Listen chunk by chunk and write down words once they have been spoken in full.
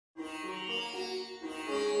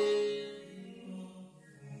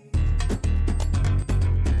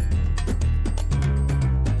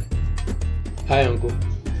Hi, uncle.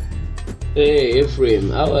 Hey, Ephraim,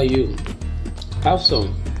 how are you? Have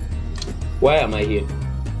some. Why am I here?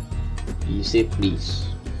 You say please.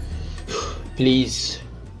 Please.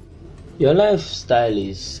 Your lifestyle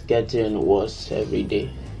is getting worse every day.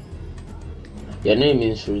 Your name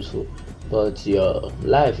means fruitful, but your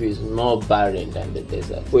life is more barren than the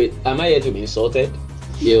desert. Wait, am I here to be insulted?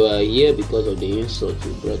 You are here because of the insult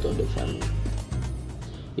you brought on the family.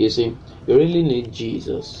 You see, you really need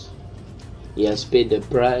Jesus. He has paid the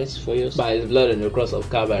price for you by his blood on the cross of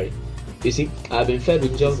Calvary. You see, I've been fed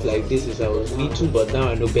with junk like this since I was little, but now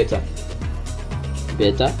I know better.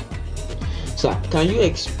 Better? Sir, can you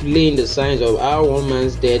explain the signs of how one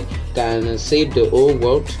man's death can save the whole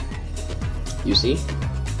world? You see,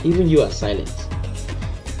 even you are silent.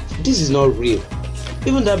 This is not real.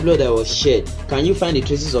 Even that blood that was shed, can you find the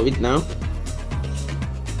traces of it now?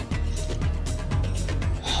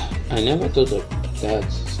 I never thought of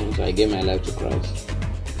that since I gave my life to Christ.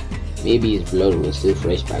 Maybe his blood was still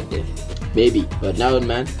fresh back then. Maybe, but now,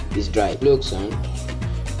 man, it's dry. Look, son,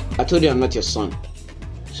 I told you I'm not your son.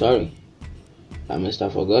 Sorry, I must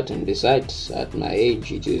have forgotten. Besides, at my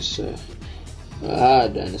age, it is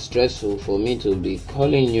hard and stressful for me to be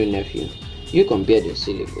calling you nephew. You compared your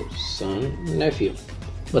syllables, son, nephew.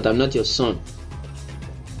 But I'm not your son.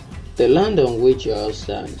 The land on which your house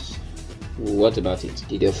stands, what about it?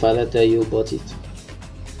 Did your father tell you about it?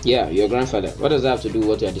 Yeah, your grandfather. What does that have to do with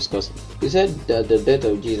what you are discussing? You said that the death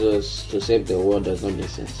of Jesus to save the world does not make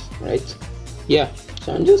sense, right? Yeah,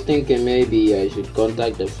 so I'm just thinking maybe I should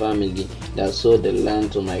contact the family that sold the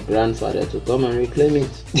land to my grandfather to come and reclaim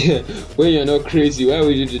it. When you're not crazy, why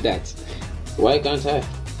would you do that? Why can't I?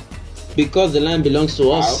 Because the land belongs to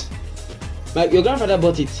us. Like your grandfather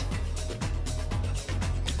bought it.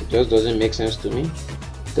 It just doesn't make sense to me.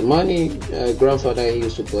 The money grandfather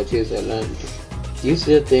used to purchase the land, do you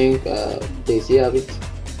still think they still have it?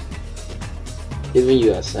 Even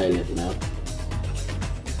you are silent now.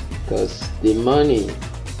 Because the money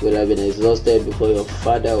will have been exhausted before your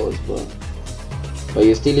father was born. But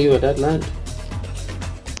you still live on that land.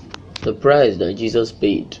 The price that Jesus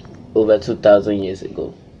paid over 2,000 years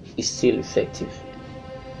ago is still effective.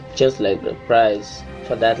 Just like the price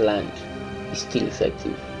for that land is still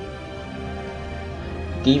effective.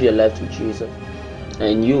 Give your life to Jesus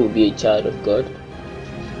and you will be a child of God.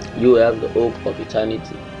 You will have the hope of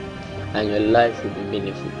eternity and your life will be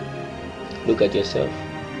meaningful. Look at yourself.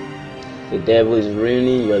 The devil is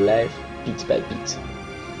ruining your life bit by bit.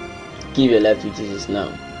 Give your life to Jesus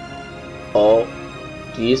now. Or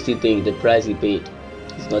do you still think the price he paid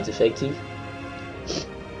is not effective?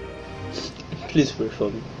 Please pray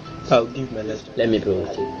for me. I'll give my life. Let me pray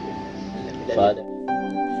with you. Father.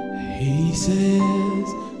 He says,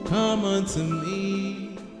 come unto me.